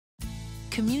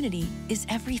Community is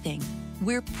everything.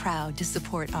 We're proud to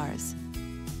support ours.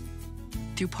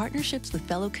 Through partnerships with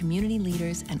fellow community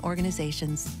leaders and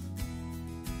organizations,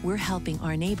 we're helping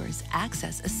our neighbors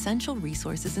access essential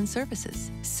resources and services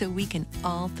so we can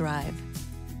all thrive.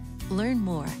 Learn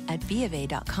more at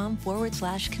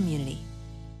bofA.com/community.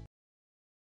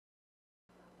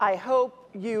 I hope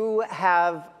you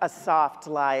have a soft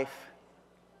life.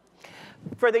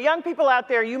 For the young people out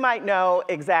there, you might know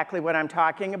exactly what I'm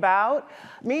talking about.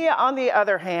 Me, on the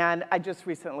other hand, I just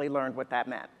recently learned what that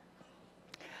meant.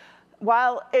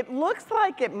 While it looks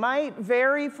like it might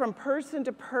vary from person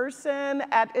to person,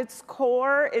 at its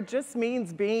core, it just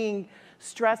means being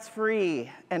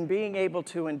stress-free and being able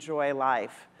to enjoy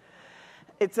life.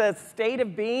 It's a state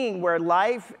of being where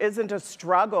life isn't a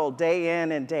struggle day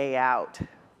in and day out.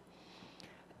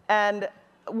 And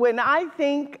when I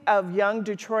think of young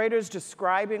Detroiters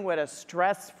describing what a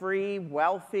stress-free,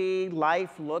 wealthy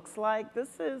life looks like,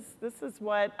 this is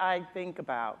what I think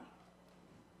about.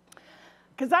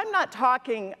 Because I'm not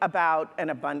talking about an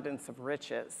abundance of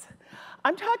riches.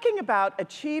 I'm talking about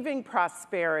achieving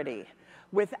prosperity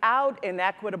without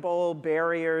inequitable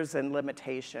barriers and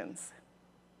limitations.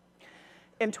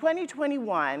 In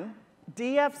 2021,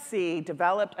 DFC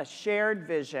developed a shared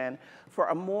vision for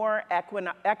a more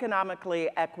economically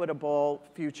equitable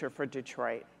future for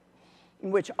Detroit,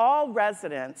 in which all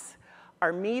residents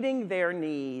are meeting their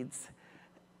needs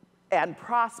and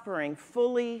prospering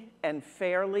fully and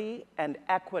fairly and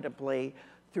equitably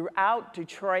throughout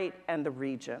Detroit and the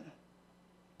region.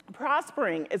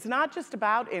 Prospering is not just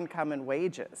about income and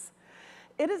wages.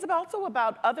 It is also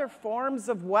about other forms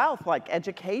of wealth like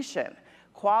education,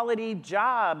 quality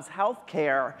jobs,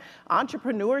 healthcare,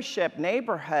 entrepreneurship,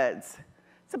 neighborhoods.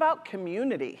 It's about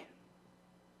community.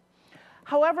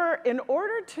 However, in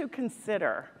order to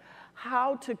consider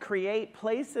how to create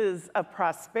places of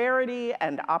prosperity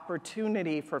and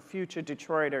opportunity for future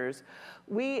Detroiters,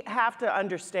 we have to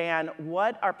understand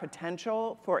what our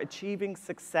potential for achieving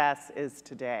success is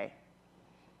today.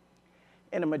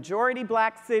 In a majority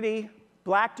Black city,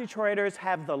 Black Detroiters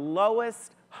have the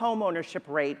lowest homeownership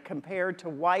rate compared to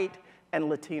white and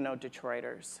Latino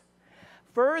Detroiters.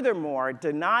 Furthermore,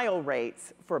 denial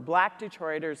rates for Black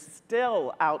Detroiters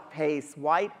still outpace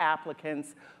white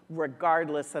applicants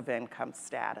regardless of income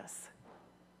status.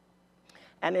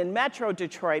 And in Metro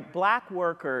Detroit, Black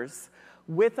workers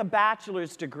with a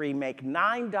bachelor's degree make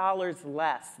 $9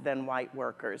 less than white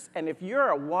workers. And if you're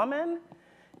a woman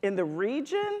in the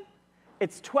region,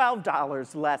 it's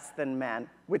 $12 less than men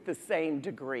with the same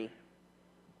degree.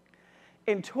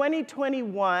 In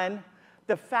 2021,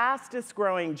 the fastest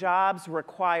growing jobs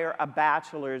require a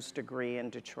bachelor's degree in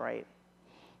Detroit,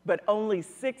 but only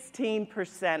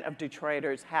 16% of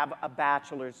Detroiters have a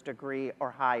bachelor's degree or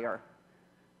higher.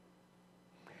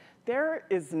 There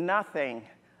is nothing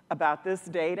about this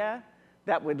data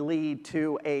that would lead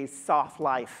to a soft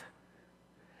life.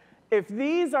 If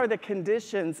these are the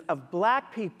conditions of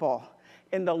Black people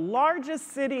in the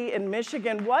largest city in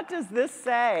Michigan, what does this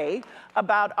say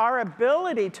about our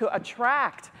ability to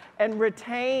attract and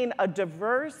retain a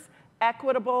diverse,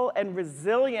 equitable, and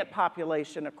resilient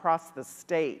population across the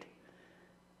state?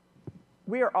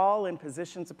 We are all in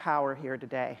positions of power here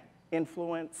today,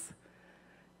 influence.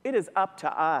 It is up to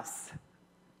us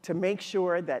to make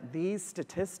sure that these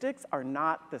statistics are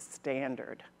not the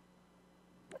standard.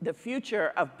 The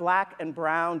future of Black and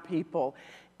brown people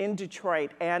in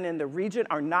Detroit and in the region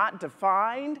are not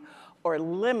defined or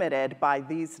limited by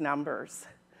these numbers.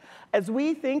 As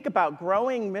we think about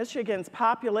growing Michigan's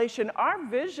population, our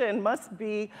vision must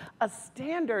be a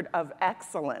standard of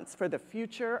excellence for the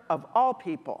future of all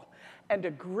people and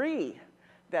agree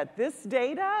that this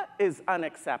data is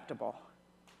unacceptable.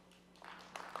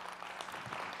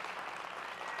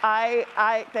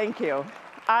 Thank you.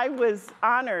 I was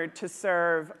honored to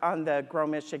serve on the Grow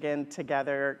Michigan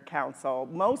Together Council,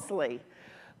 mostly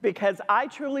because I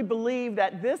truly believe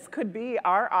that this could be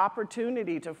our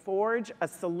opportunity to forge a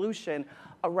solution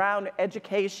around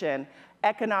education,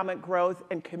 economic growth,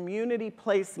 and community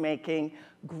placemaking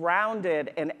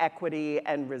grounded in equity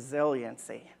and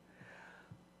resiliency.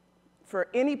 For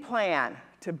any plan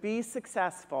to be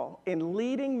successful in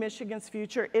leading Michigan's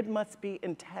future, it must be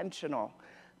intentional,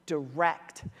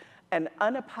 direct, and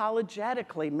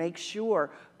unapologetically make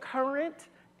sure current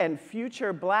and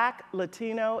future Black,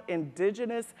 Latino,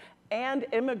 Indigenous, and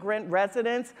immigrant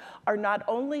residents are not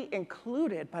only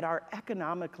included, but are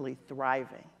economically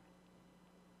thriving.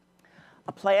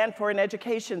 A plan for an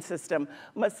education system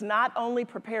must not only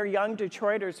prepare young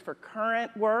Detroiters for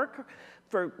current work,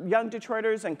 for young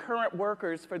Detroiters and current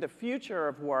workers for the future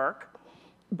of work,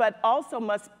 but also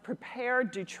must prepare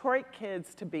Detroit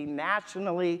kids to be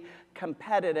nationally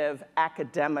competitive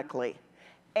academically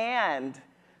and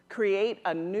create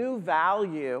a new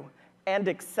value and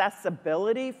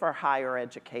accessibility for higher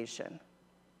education.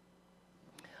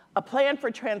 A plan for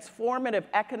transformative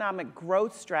economic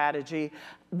growth strategy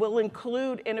will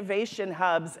include innovation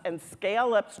hubs and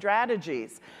scale-up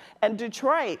strategies. And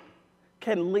Detroit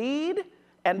can lead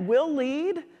and will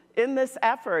lead in this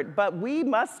effort, but we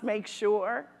must make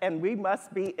sure and we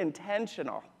must be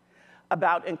intentional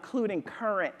about including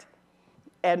current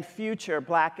and future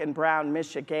Black and brown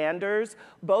Michiganders,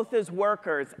 both as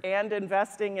workers and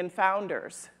investing in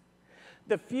founders.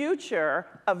 The future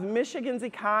of Michigan's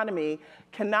economy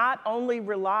cannot only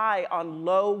rely on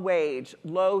low-wage,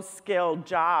 low-skilled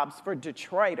jobs for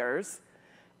Detroiters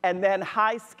and then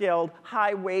high-skilled,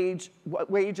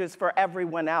 wages for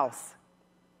everyone else.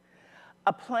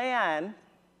 A plan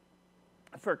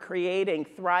for creating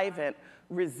thriving,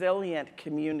 resilient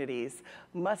communities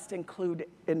must include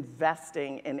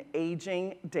investing in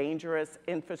aging, dangerous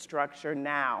infrastructure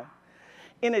now,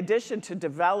 in addition to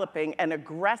developing an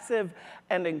aggressive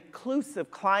and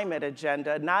inclusive climate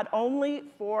agenda, not only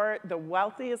for the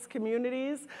wealthiest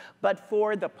communities, but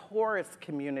for the poorest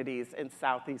communities in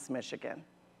Southeast Michigan.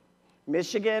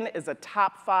 Michigan is a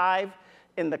top 5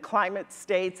 in the climate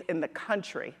states in the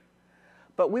country,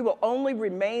 but we will only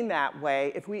remain that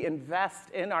way if we invest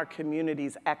in our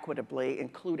communities equitably,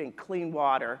 including clean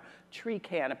water, tree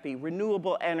canopy,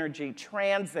 renewable energy,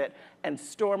 transit, and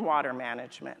stormwater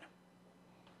management.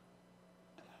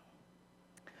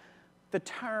 The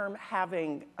term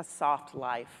having a soft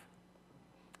life,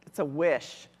 it's a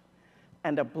wish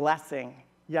and a blessing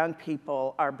young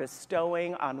people are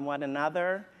bestowing on one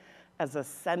another as a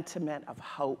sentiment of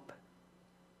hope.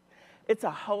 It's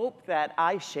a hope that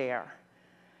I share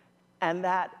and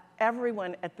that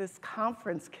everyone at this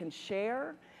conference can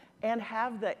share and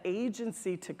have the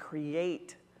agency to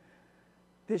create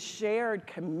this shared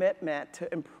commitment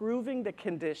to improving the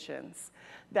conditions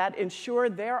that ensure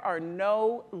there are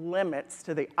no limits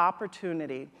to the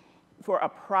opportunity for a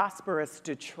prosperous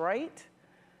Detroit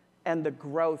and the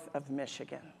growth of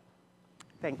Michigan.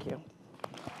 Thank you.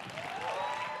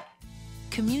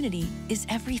 Community is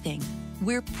everything.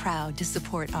 We're proud to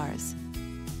support ours.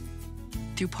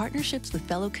 Through partnerships with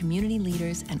fellow community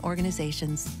leaders and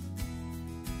organizations,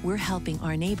 we're helping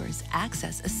our neighbors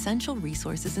access essential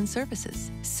resources and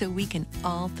services so we can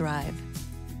all thrive.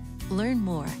 Learn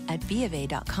more at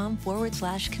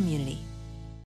bofA.com/community.